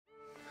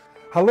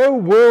Hello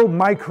World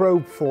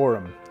Microbe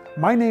Forum.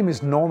 My name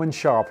is Norman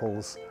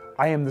Sharples.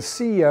 I am the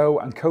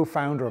CEO and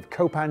co-founder of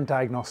COPAN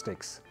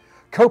Diagnostics.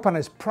 COPAN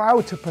is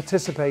proud to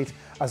participate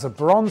as a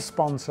bronze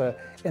sponsor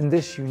in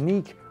this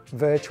unique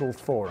virtual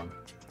forum.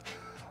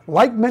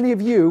 Like many of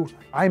you,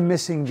 I'm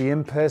missing the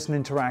in-person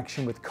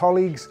interaction with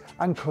colleagues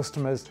and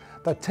customers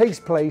that takes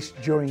place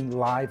during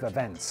live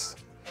events.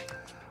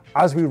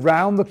 As we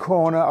round the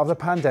corner of the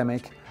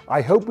pandemic,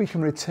 I hope we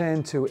can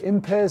return to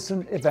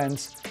in-person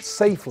events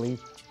safely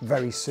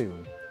very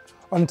soon.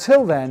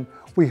 Until then,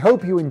 we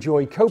hope you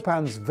enjoy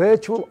COPAN's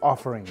virtual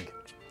offering.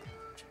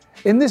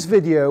 In this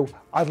video,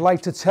 I'd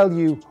like to tell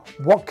you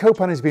what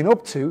COPAN has been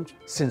up to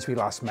since we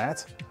last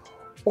met,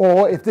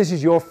 or if this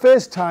is your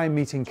first time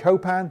meeting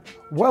COPAN,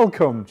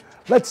 welcome.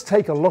 Let's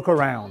take a look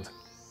around.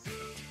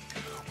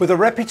 With a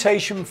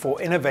reputation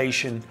for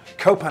innovation,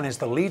 COPAN is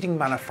the leading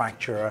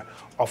manufacturer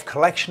of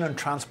collection and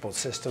transport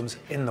systems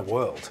in the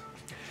world.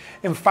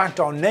 In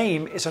fact, our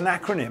name is an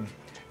acronym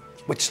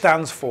which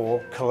stands for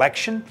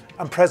Collection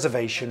and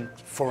Preservation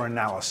for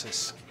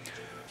Analysis.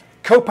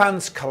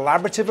 COPAN's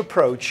collaborative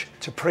approach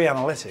to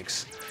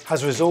pre-analytics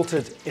has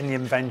resulted in the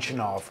invention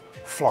of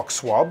flock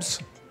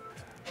swabs,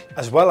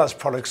 as well as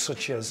products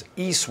such as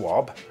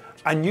eSwab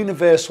and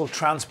Universal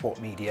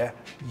Transport Media,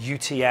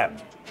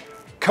 UTM.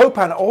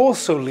 COPAN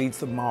also leads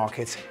the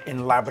market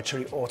in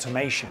laboratory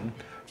automation,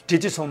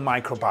 digital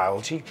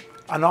microbiology,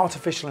 and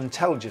artificial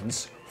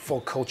intelligence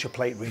for culture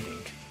plate reading.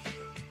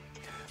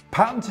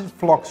 Patented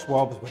flock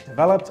swabs were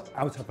developed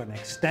out of an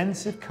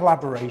extensive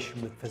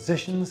collaboration with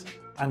physicians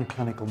and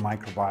clinical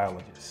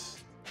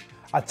microbiologists.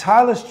 A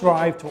tireless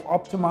drive to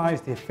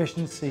optimize the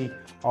efficiency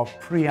of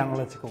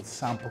pre-analytical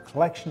sample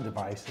collection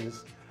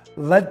devices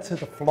led to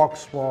the flock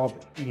swab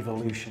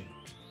evolution.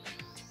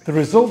 The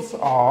results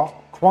are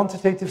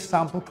quantitative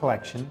sample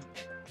collection,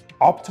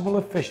 optimal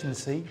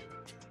efficiency,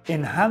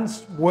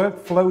 enhanced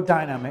workflow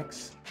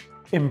dynamics,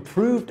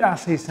 improved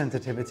assay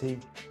sensitivity,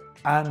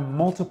 and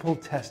multiple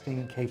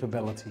testing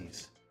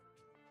capabilities.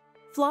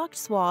 Flocked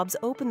swabs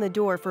open the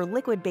door for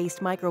liquid-based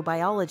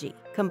microbiology,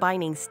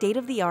 combining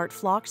state-of-the-art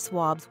flocked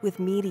swabs with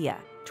media,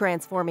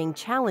 transforming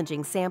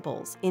challenging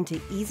samples into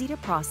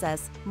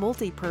easy-to-process,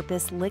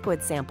 multi-purpose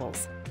liquid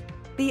samples.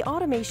 The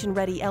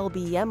automation-ready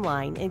LBM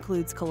line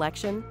includes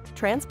collection,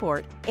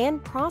 transport,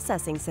 and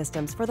processing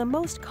systems for the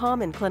most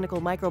common clinical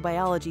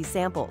microbiology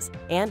samples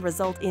and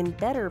result in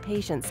better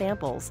patient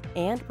samples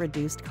and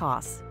reduced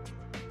costs.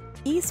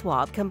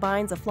 eSwab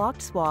combines a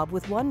flocked swab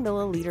with 1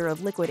 milliliter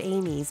of liquid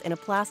amines in a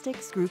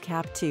plastic screw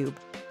cap tube.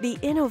 The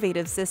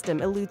innovative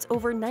system elutes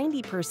over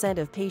 90%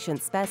 of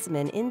patient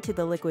specimen into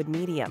the liquid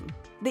medium.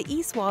 The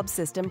eSwab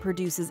system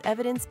produces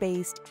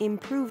evidence-based,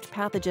 improved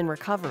pathogen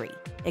recovery,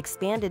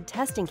 expanded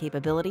testing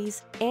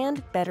capabilities,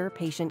 and better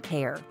patient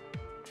care.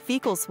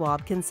 Fecal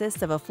swab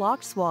consists of a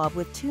flocked swab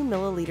with 2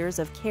 milliliters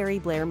of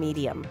Kerry-Blair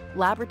medium.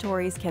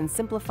 Laboratories can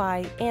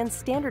simplify and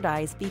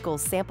standardize fecal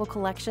sample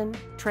collection,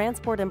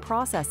 transport, and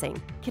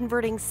processing,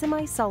 converting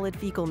semi-solid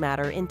fecal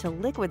matter into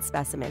liquid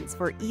specimens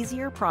for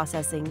easier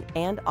processing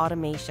and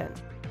automation.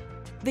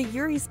 The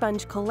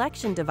UriSponge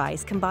collection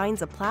device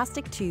combines a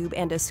plastic tube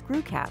and a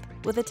screw cap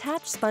with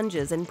attached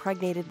sponges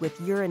impregnated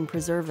with urine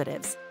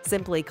preservatives.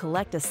 Simply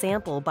collect a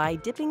sample by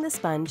dipping the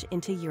sponge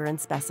into urine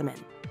specimen.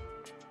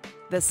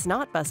 The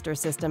Snot Buster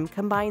system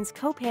combines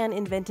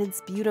COPAN-invented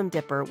sputum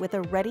dipper with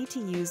a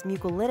ready-to-use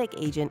mucolytic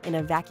agent in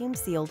a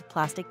vacuum-sealed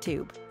plastic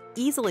tube.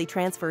 Easily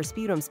transfer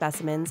sputum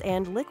specimens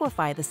and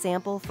liquefy the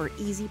sample for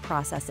easy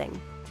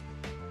processing.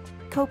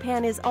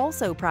 COPAN is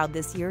also proud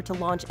this year to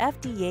launch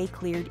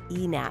FDA-cleared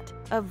eNAT,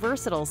 a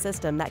versatile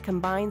system that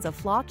combines a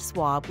flocked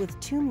swab with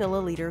 2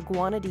 milliliter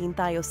guanidine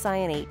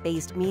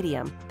thiocyanate-based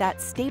medium that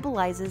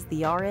stabilizes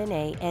the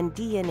RNA and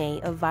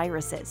DNA of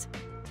viruses.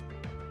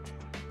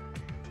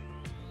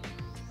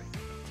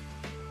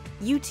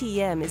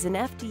 UTM is an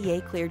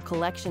FDA-cleared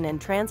collection and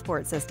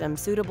transport system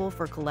suitable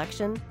for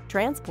collection,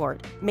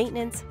 transport,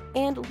 maintenance,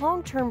 and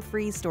long-term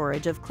freeze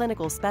storage of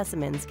clinical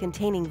specimens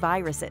containing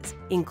viruses,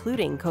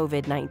 including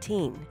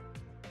COVID-19.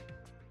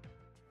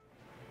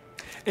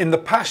 In the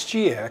past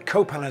year,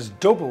 COPAN has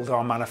doubled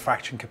our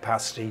manufacturing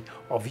capacity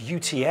of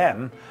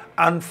UTM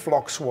and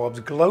flock swabs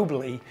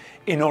globally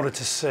in order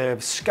to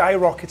serve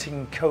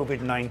skyrocketing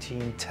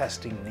COVID-19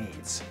 testing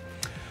needs.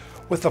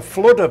 With a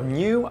flood of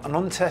new and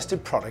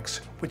untested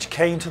products which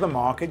came to the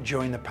market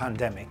during the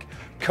pandemic,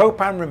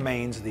 COPAN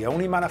remains the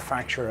only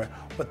manufacturer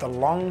with the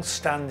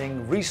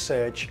long-standing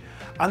research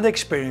and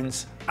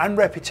experience and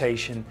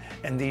reputation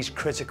in these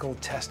critical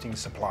testing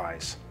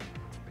supplies.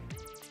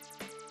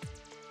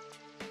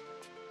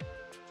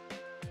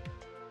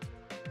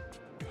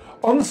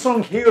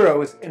 Unsung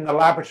heroes in the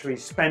laboratory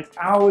spent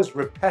hours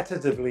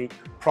repetitively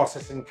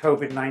processing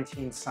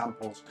COVID-19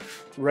 samples,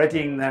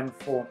 readying them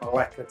for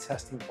molecular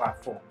testing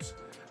platforms.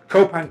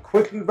 COPAN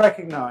quickly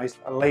recognized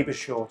a labor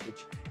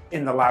shortage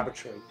in the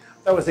laboratory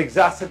that was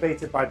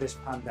exacerbated by this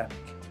pandemic.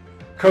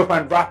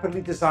 COPAN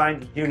rapidly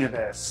designed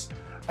Universe,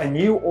 a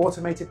new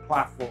automated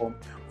platform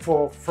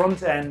for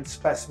front-end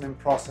specimen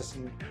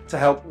processing to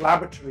help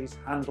laboratories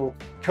handle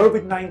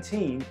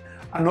COVID-19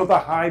 and other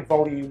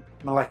high-volume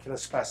molecular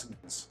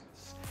specimens.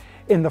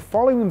 In the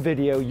following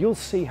video, you'll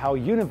see how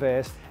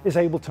Universe is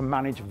able to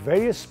manage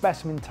various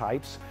specimen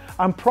types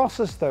and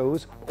process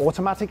those,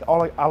 automatic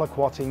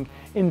aliquoting,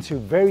 into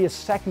various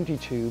secondary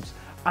tubes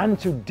and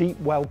to deep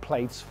well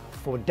plates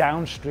for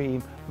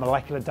downstream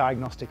molecular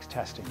diagnostics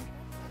testing.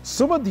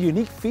 Some of the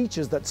unique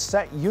features that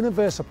set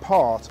Universe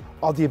apart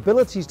are the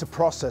abilities to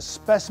process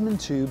specimen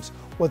tubes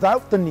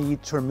without the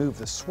need to remove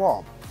the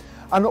swab.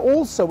 And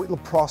also it will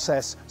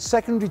process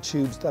secondary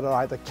tubes that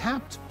are either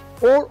capped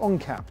or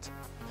uncapped.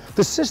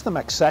 The system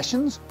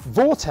accessions,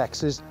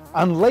 vortexes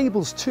and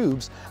labels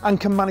tubes and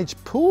can manage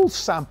pooled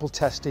sample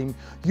testing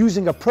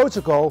using a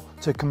protocol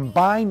to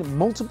combine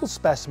multiple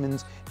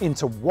specimens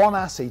into one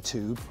assay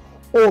tube,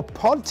 or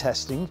pod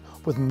testing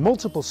with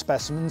multiple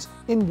specimens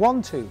in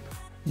one tube.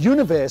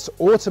 Universe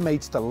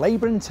automates the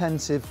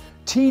labour-intensive,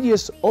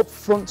 tedious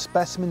upfront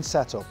specimen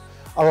setup,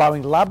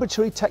 allowing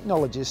laboratory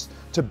technologists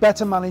to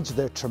better manage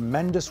their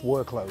tremendous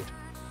workload.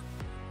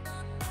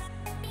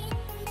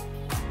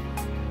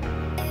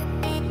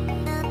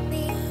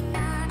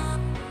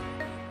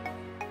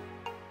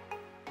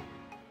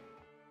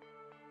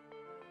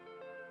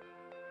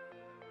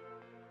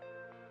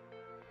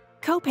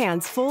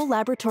 COPAN's full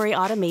laboratory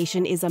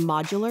automation is a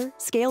modular,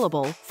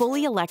 scalable,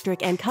 fully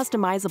electric, and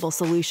customizable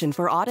solution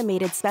for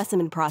automated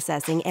specimen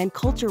processing and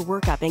culture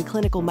workup in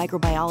clinical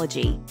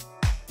microbiology.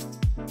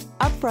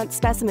 Upfront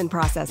specimen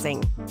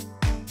processing.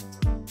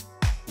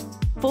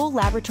 Full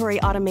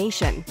laboratory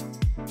automation.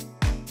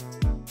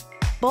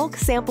 Bulk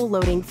sample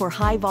loading for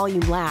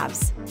high-volume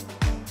labs.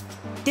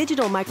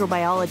 Digital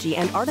microbiology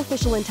and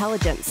artificial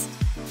intelligence.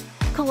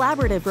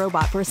 Collaborative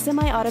robot for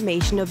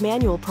semi-automation of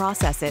manual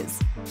processes.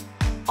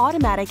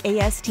 Automatic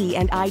AST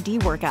and ID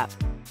workup.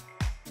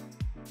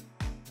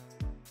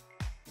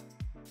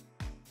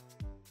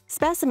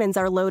 Specimens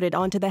are loaded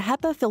onto the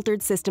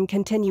HEPA-filtered system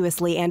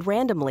continuously and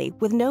randomly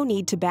with no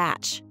need to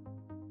batch.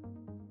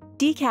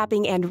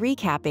 Decapping and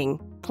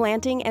recapping,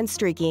 planting and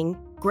streaking,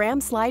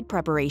 gram slide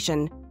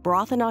preparation,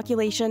 broth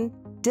inoculation,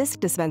 disc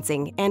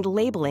dispensing, and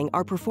labeling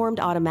are performed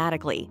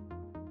automatically.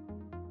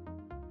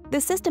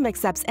 The system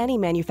accepts any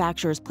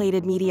manufacturer's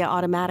plated media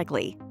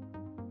automatically.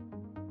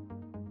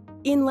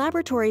 In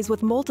laboratories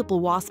with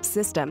multiple WASP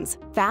systems,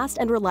 fast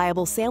and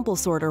reliable sample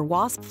sorter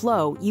WASP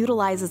Flow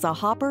utilizes a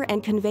hopper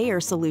and conveyor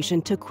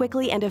solution to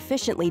quickly and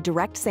efficiently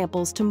direct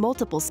samples to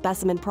multiple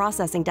specimen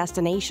processing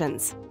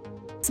destinations.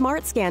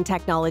 SmartScan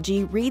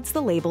technology reads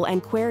the label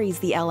and queries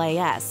the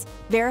LAS,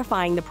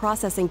 verifying the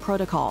processing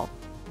protocol.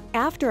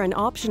 After an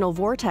optional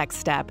vortex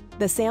step,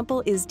 the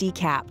sample is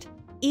decapped.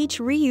 Each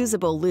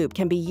reusable loop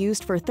can be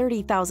used for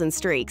 30,000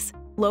 streaks,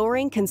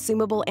 lowering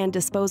consumable and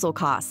disposal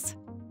costs.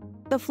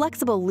 The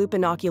flexible loop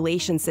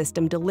inoculation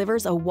system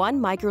delivers a 1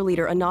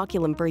 microliter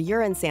inoculum for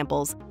urine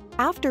samples.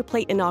 After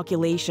plate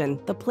inoculation,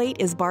 the plate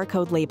is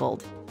barcode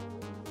labeled.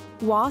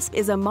 WASP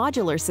is a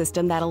modular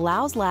system that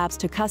allows labs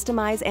to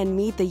customize and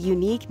meet the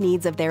unique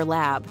needs of their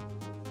lab.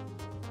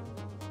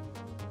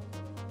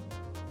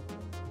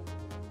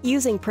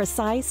 Using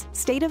precise,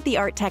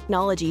 state-of-the-art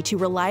technology to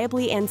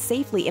reliably and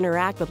safely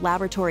interact with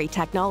laboratory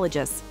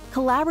technologists,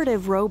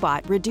 Collaborative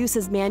Robot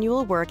reduces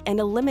manual work and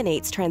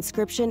eliminates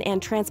transcription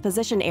and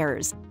transposition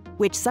errors,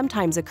 which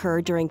sometimes occur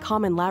during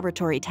common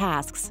laboratory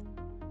tasks.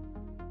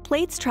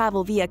 Plates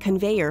travel via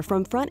conveyor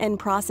from front-end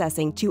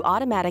processing to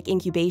automatic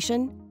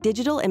incubation,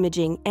 digital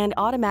imaging, and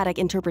automatic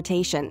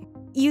interpretation.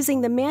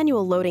 Using the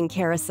manual loading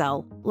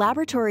carousel,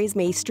 laboratories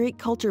may streak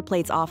culture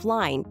plates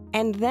offline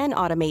and then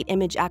automate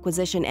image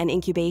acquisition and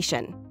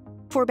incubation.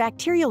 For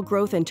bacterial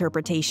growth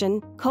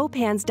interpretation,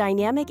 COPAN's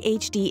dynamic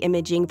HD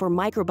imaging for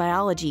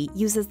microbiology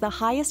uses the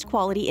highest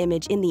quality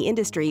image in the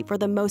industry for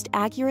the most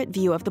accurate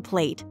view of the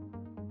plate.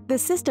 The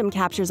system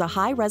captures a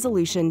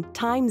high-resolution,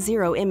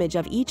 time-zero image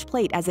of each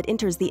plate as it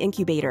enters the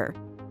incubator.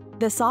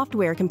 The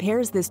software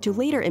compares this to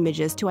later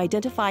images to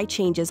identify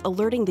changes,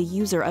 alerting the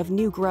user of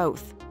new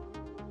growth.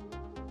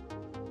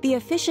 The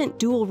efficient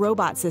dual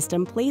robot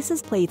system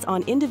places plates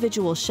on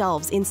individual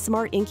shelves in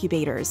smart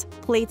incubators.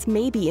 Plates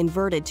may be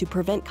inverted to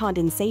prevent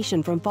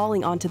condensation from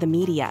falling onto the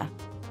media.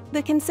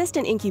 The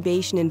consistent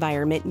incubation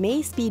environment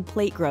may speed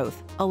plate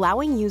growth,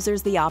 allowing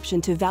users the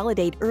option to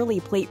validate early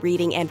plate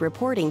reading and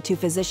reporting to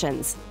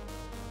physicians.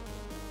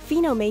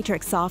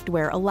 Phenomatrix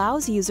software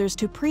allows users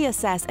to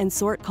pre-assess and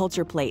sort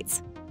culture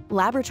plates.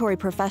 Laboratory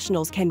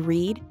professionals can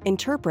read,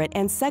 interpret,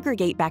 and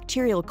segregate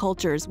bacterial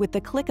cultures with the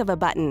click of a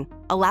button,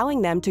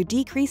 allowing them to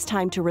decrease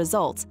time to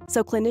results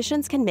so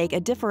clinicians can make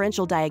a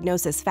differential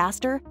diagnosis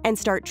faster and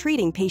start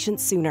treating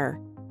patients sooner.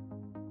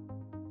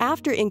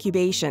 After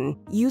incubation,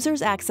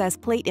 users access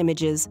plate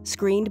images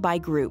screened by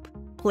group.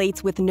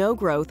 Plates with no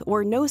growth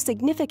or no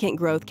significant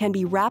growth can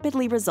be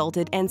rapidly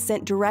resulted and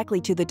sent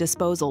directly to the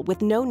disposal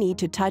with no need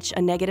to touch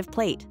a negative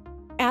plate.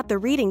 At the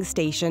reading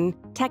station,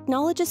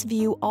 technologists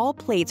view all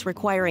plates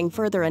requiring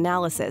further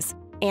analysis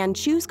and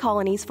choose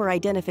colonies for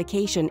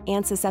identification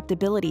and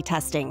susceptibility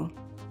testing.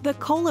 The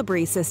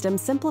Colibri system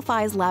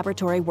simplifies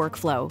laboratory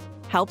workflow,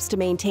 helps to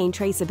maintain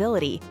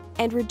traceability,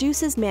 and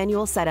reduces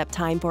manual setup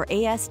time for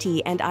AST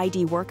and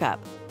ID workup.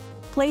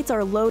 Plates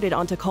are loaded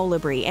onto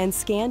Colibri and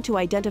scanned to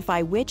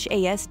identify which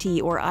AST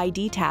or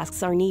ID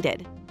tasks are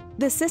needed.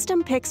 The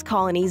system picks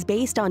colonies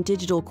based on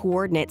digital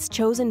coordinates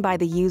chosen by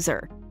the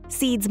user,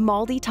 seeds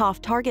MALDI-TOF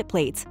target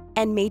plates,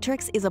 and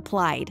matrix is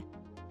applied.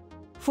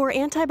 For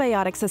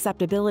antibiotic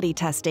susceptibility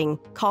testing,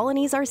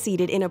 colonies are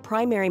seeded in a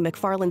primary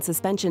McFarland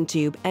suspension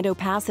tube and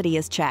opacity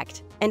is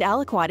checked, and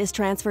aliquot is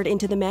transferred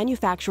into the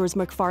manufacturer's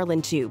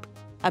McFarland tube.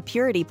 A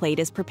purity plate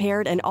is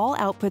prepared and all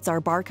outputs are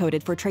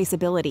barcoded for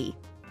traceability.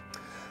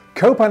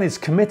 COPAN is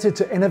committed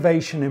to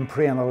innovation in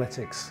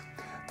pre-analytics.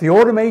 The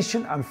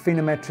automation and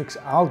phenometrics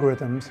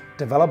algorithms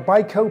developed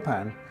by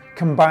COPAN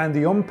combine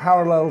the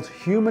unparalleled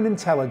human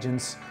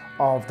intelligence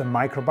of the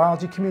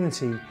microbiology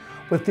community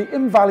with the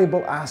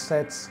invaluable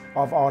assets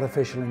of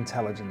artificial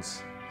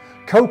intelligence.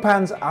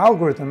 COPAN's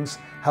algorithms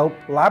help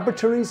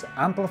laboratories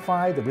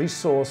amplify the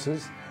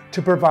resources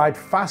to provide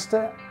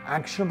faster,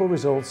 actionable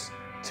results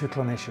to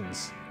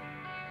clinicians.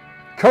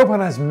 COPAN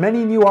has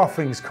many new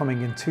offerings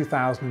coming in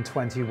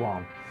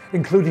 2021,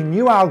 including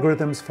new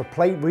algorithms for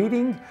plate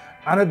reading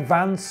and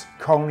advanced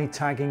colony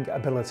tagging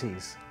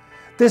abilities.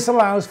 This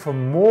allows for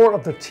more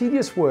of the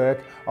tedious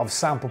work of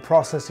sample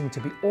processing to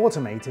be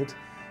automated,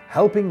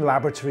 helping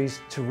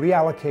laboratories to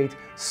reallocate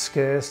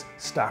scarce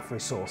staff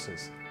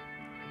resources.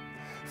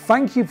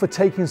 Thank you for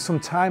taking some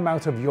time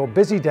out of your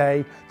busy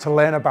day to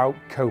learn about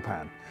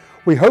COPAN.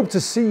 We hope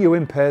to see you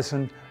in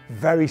person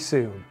very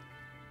soon.